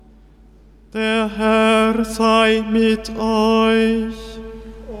Der Herr sei mit euch.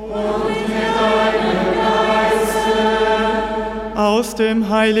 Und mit deinem Geiste. Aus dem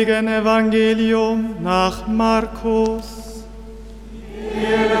heiligen Evangelium nach Markus.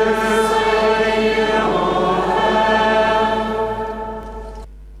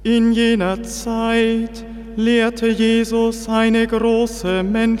 In jener Zeit lehrte Jesus eine große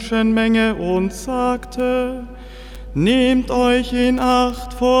Menschenmenge und sagte: Nehmt euch in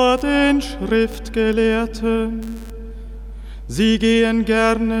Acht vor den Schriftgelehrten. Sie gehen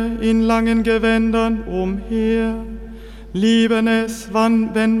gerne in langen Gewändern umher, lieben es,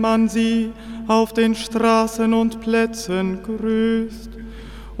 wenn man sie auf den Straßen und Plätzen grüßt,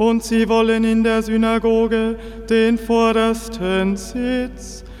 und sie wollen in der Synagoge den vordersten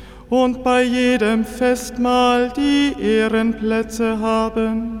Sitz und bei jedem Festmahl die Ehrenplätze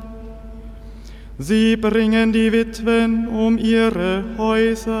haben. Sie bringen die Witwen um ihre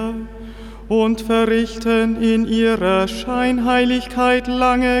Häuser und verrichten in ihrer Scheinheiligkeit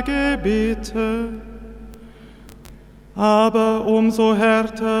lange Gebete. Aber umso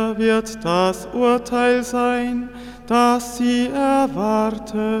härter wird das Urteil sein, das sie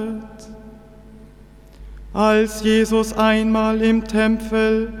erwartet. Als Jesus einmal im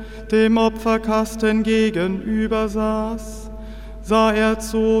Tempel dem Opferkasten gegenüber saß, sah er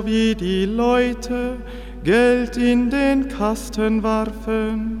zu, wie die Leute Geld in den Kasten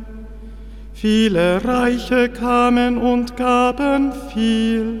warfen. Viele Reiche kamen und gaben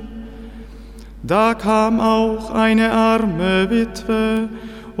viel. Da kam auch eine arme Witwe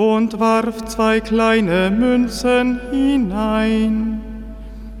und warf 2 kleine Münzen hinein.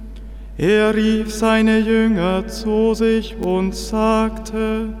 Er rief seine Jünger zu sich und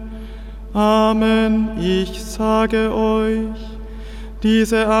sagte: Amen, ich sage euch,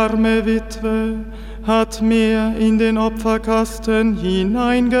 diese arme Witwe hat mehr in den Opferkasten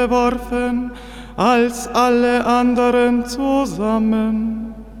hineingeworfen als alle anderen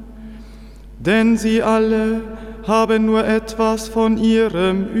zusammen. Denn sie alle haben nur etwas von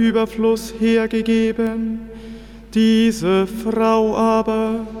ihrem Überfluss hergegeben. Diese Frau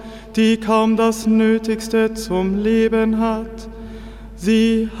aber, die kaum das Nötigste zum Leben hat,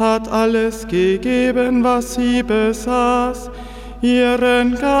 sie hat alles gegeben, was sie besaß,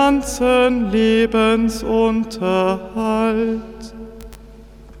 ihren ganzen Lebensunterhalt.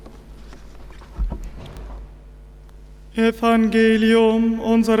 Evangelium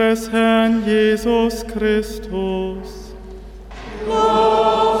unseres Herrn Jesus Christus.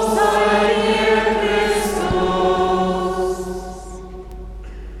 Lob sei dir, Christus.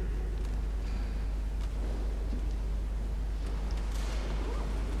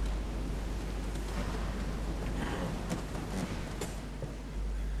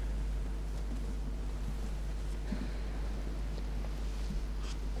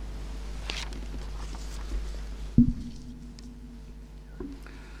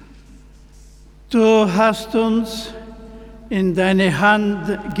 Du hast uns in deine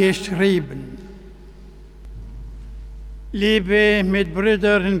Hand geschrieben. Liebe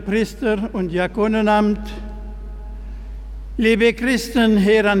Mitbrüder im Priester- und Diakonenamt, liebe Christen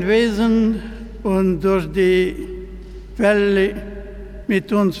hier anwesend und durch die Welle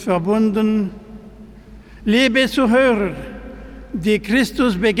mit uns verbunden, liebe Zuhörer, die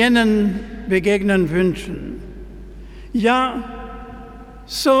Christus begegnen wünschen. Ja,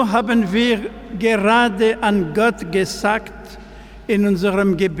 so haben wir gerade an Gott gesagt in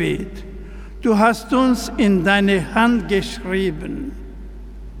unserem Gebet: Du hast uns in deine Hand geschrieben.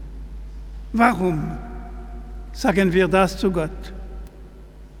 Warum sagen wir das zu Gott?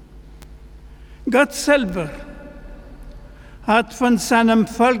 Gott selber hat von seinem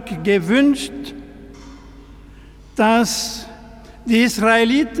Volk gewünscht, dass die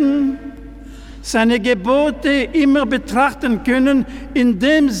Israeliten seine Gebote immer betrachten können,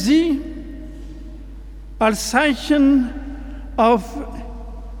 indem sie als Zeichen auf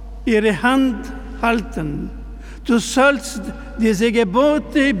ihre Hand halten. Du sollst diese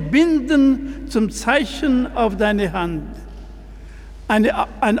Gebote binden zum Zeichen auf deine Hand.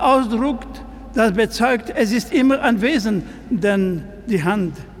 Ein Ausdruck, das bezeugt, es ist immer anwesend, denn die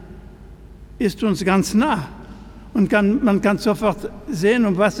Hand ist uns ganz nah und man kann sofort sehen,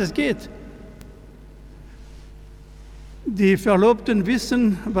 um was es geht. Die Verlobten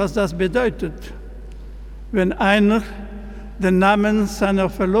wissen, was das bedeutet, wenn einer den Namen seiner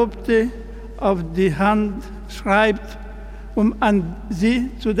Verlobten auf die Hand schreibt, um an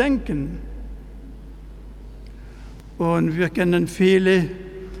sie zu denken. Und wir kennen viele,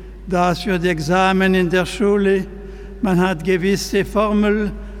 dass für die Examen in der Schule, man hat gewisse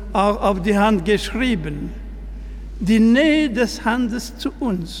Formeln auch auf die Hand geschrieben. Die Nähe des Handes zu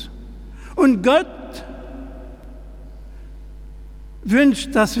uns Und Gott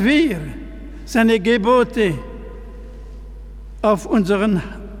wünscht, dass wir seine Gebote auf unsere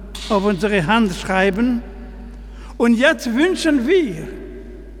Hand schreiben. Und jetzt wünschen wir,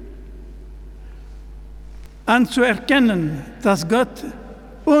 anzuerkennen, dass Gott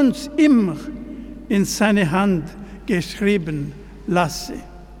uns immer in seine Hand geschrieben lasse,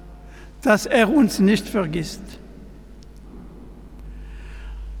 dass er uns nicht vergisst.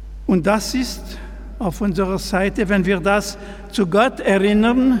 Und das ist auf unserer Seite, wenn wir das zu Gott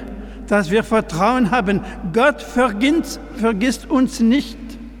erinnern, dass wir Vertrauen haben. Gott vergisst uns nicht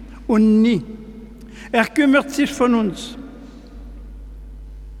und nie. Er kümmert sich von uns.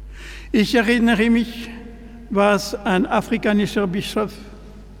 Ich erinnere mich, was ein afrikanischer Bischof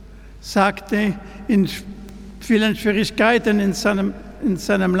sagte in vielen Schwierigkeiten in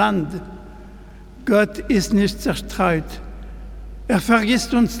seinem Land. Gott ist nicht zerstreut. Er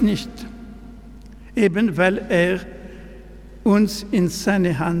vergisst uns nicht, eben weil er uns in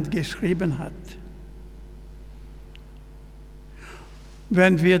seine Hand geschrieben hat.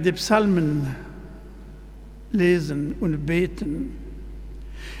 Wenn wir die Psalmen lesen und beten,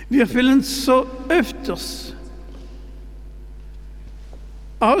 wir fühlen so öfters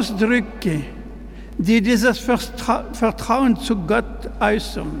Ausdrücke, die dieses Vertrauen zu Gott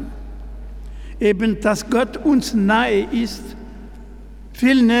äußern. Eben, dass Gott uns nahe ist,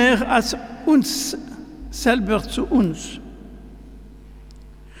 viel näher als uns selber zu uns.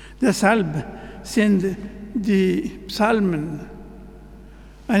 Deshalb sind die Psalmen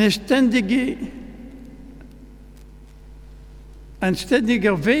ein ständiger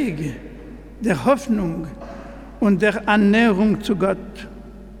Weg der Hoffnung und der Annäherung zu Gott.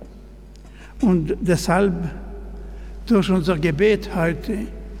 Und deshalb, durch unser Gebet heute,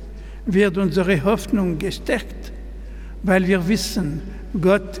 wird unsere Hoffnung gestärkt, weil wir wissen,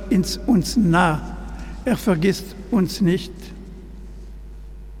 Gott ist uns nah. Er vergisst uns nicht.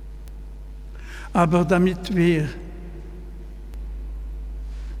 Aber damit wir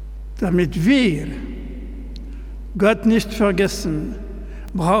Gott nicht vergessen,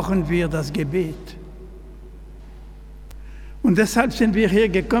 brauchen wir das Gebet. Und deshalb sind wir hier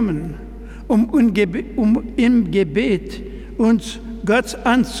gekommen, um im Gebet uns Gott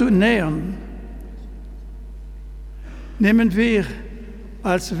anzunähern. Nehmen wir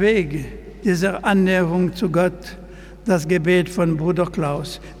als Weg dieser Annäherung zu Gott das Gebet von Bruder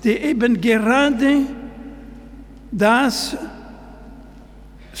Klaus, der eben gerade das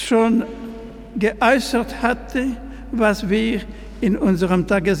schon geäußert hatte, was wir in unserem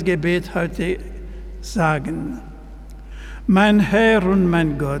Tagesgebet heute sagen. Mein Herr und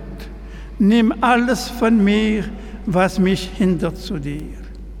mein Gott, nimm alles von mir, was mich hindert zu dir.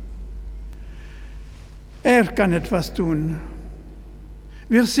 Er kann etwas tun.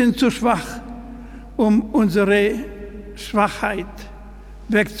 Wir sind zu schwach, um unsere Schwachheit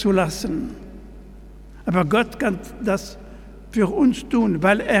wegzulassen. Aber Gott kann das für uns tun,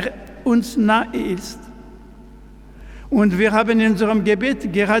 weil er uns nahe ist. Und wir haben in unserem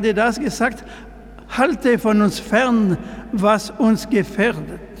Gebet gerade das gesagt: Halte von uns fern, was uns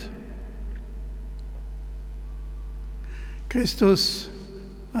gefährdet. Christus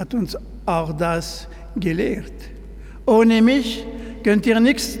hat uns auch das gelehrt. Ohne mich könnt ihr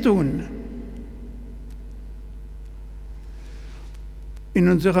nichts tun. In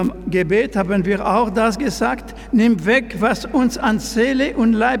unserem Gebet haben wir auch das gesagt: Nimm weg, was uns an Seele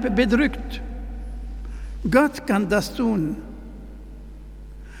und Leib bedrückt. Gott kann das tun.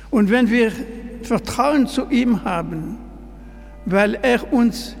 Und wenn wir Vertrauen zu ihm haben, weil er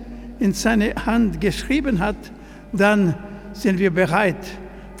uns in seine Hand geschrieben hat, dann sind wir bereit,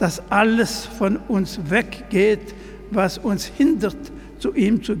 dass alles von uns weggeht, was uns hindert, zu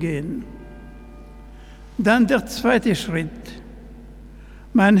ihm zu gehen. Dann der zweite Schritt.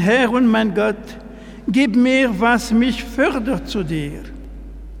 Mein Herr und mein Gott, gib mir, was mich fördert zu dir.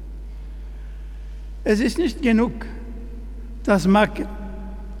 Es ist nicht genug, dass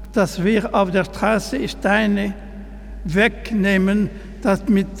wir auf der Straße Steine wegnehmen,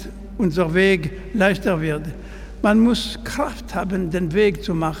 damit unser Weg leichter wird. Man muss Kraft haben, den Weg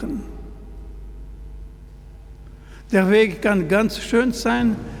zu machen. Der Weg kann ganz schön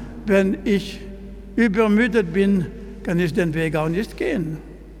sein. Wenn ich übermüdet bin, kann ich den Weg auch nicht gehen.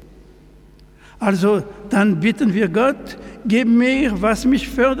 Also dann bitten wir Gott, gib mir, was mich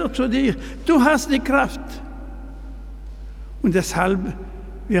fördert zu dir. Du hast die Kraft. Und deshalb,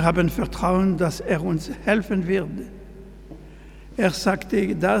 wir haben Vertrauen, dass er uns helfen wird. Er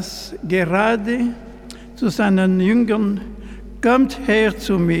sagte das gerade zu seinen Jüngern: Kommt her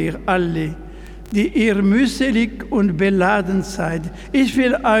zu mir alle, die ihr mühselig und beladen seid. Ich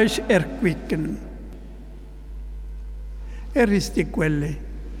will euch erquicken. Er ist die Quelle,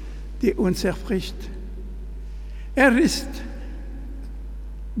 die uns erfrischt. Er ist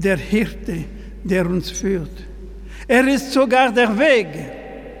der Hirte, der uns führt. Er ist sogar der Weg,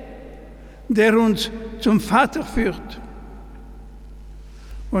 der uns zum Vater führt.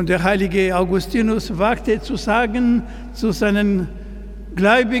 Und der heilige Augustinus wagte zu sagen zu seinen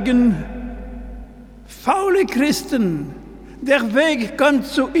Gläubigen: Faule Christen, der Weg kommt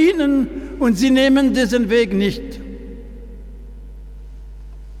zu ihnen und sie nehmen diesen Weg nicht.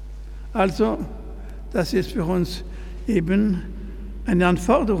 Also, das ist für uns eben eine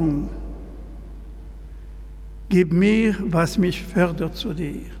Anforderung. Gib mir, was mich fördert zu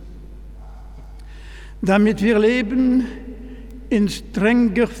dir. Damit wir leben in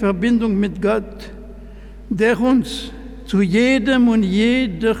strenger Verbindung mit Gott, der uns zu jedem und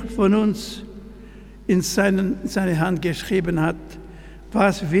jeder von uns in seine Hand geschrieben hat,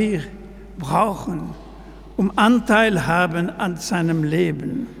 was wir brauchen, um Anteil haben an seinem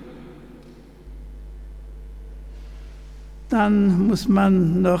Leben. Dann muss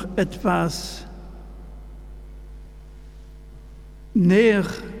man noch etwas näher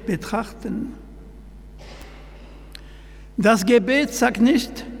betrachten. Das Gebet sagt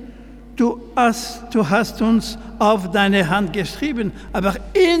nicht, du hast uns auf deine Hand geschrieben, aber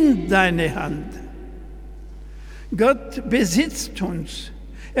in deine Hand. Gott besitzt uns.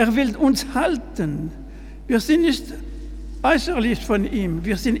 Er will uns halten. Wir sind nicht äußerlich von ihm,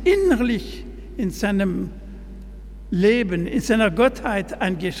 wir sind innerlich in seinem Leben, in seiner Gottheit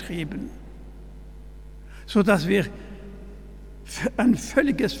eingeschrieben, sodass wir ein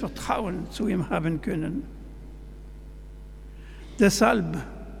völliges Vertrauen zu ihm haben können. Deshalb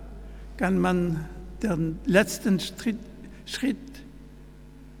kann man den letzten Schritt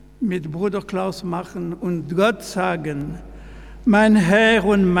mit Bruder Klaus machen und Gott sagen: Mein Herr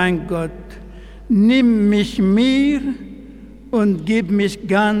und mein Gott, nimm mich mir und gib mich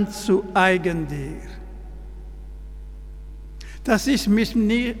ganz zu eigen dir. Dass ich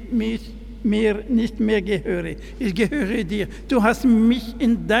mir nicht mehr gehöre. Ich gehöre dir. Du hast mich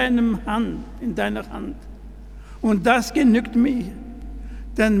in deiner Hand. Und das genügt mir.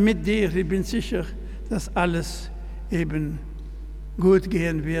 Denn mit dir, ich bin sicher, dass alles eben gut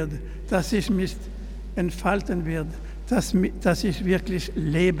gehen wird, dass ich mich entfalten werde, dass ich wirklich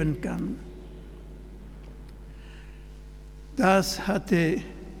leben kann. Das hatte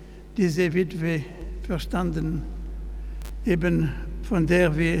diese Witwe verstanden, eben von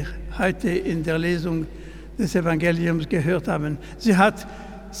der wir heute in der Lesung des Evangeliums gehört haben. Sie hat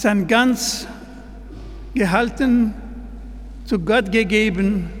sein Ganz gehalten, zu Gott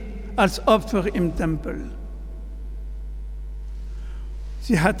gegeben, als Opfer im Tempel.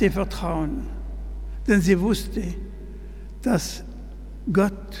 Sie hatte Vertrauen, denn sie wusste, dass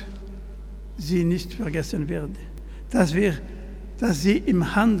Gott sie nicht vergessen werde, dass sie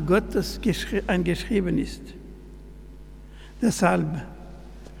im Hand Gottes eingeschrieben ist. Deshalb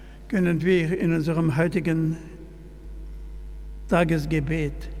können wir in unserem heutigen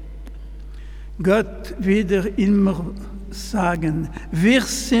Tagesgebet Gott wieder immer sagen: Wir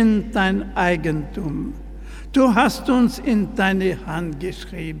sind dein Eigentum. Du hast uns in deine Hand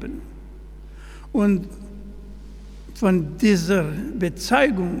geschrieben. Und von dieser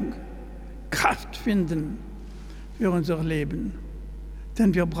Bezeugung Kraft finden für unser Leben.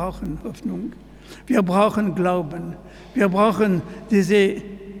 Denn wir brauchen Hoffnung. Wir brauchen Glauben. Wir brauchen diese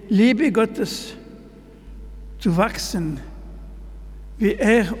Liebe Gottes zu wachsen, wie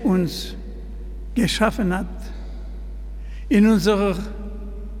er uns geschaffen hat, in unserer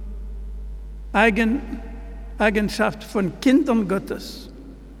Eigenschaft von Kindern Gottes,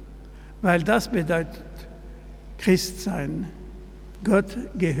 weil das bedeutet Christsein, Gott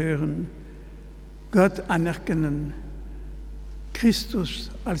gehören, Gott anerkennen,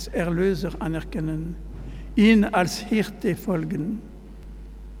 Christus als Erlöser anerkennen, ihn als Hirte folgen,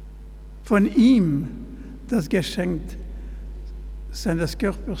 von ihm das Geschenk seines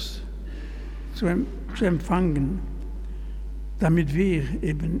Körpers zu empfangen, damit wir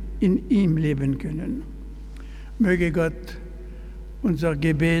eben in ihm leben können. Möge Gott unser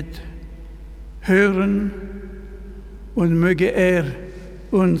Gebet hören und möge er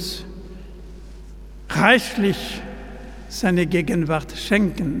uns reichlich seine Gegenwart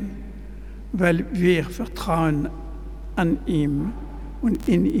schenken, weil wir Vertrauen an ihm und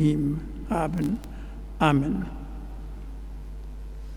in ihm haben. Amen.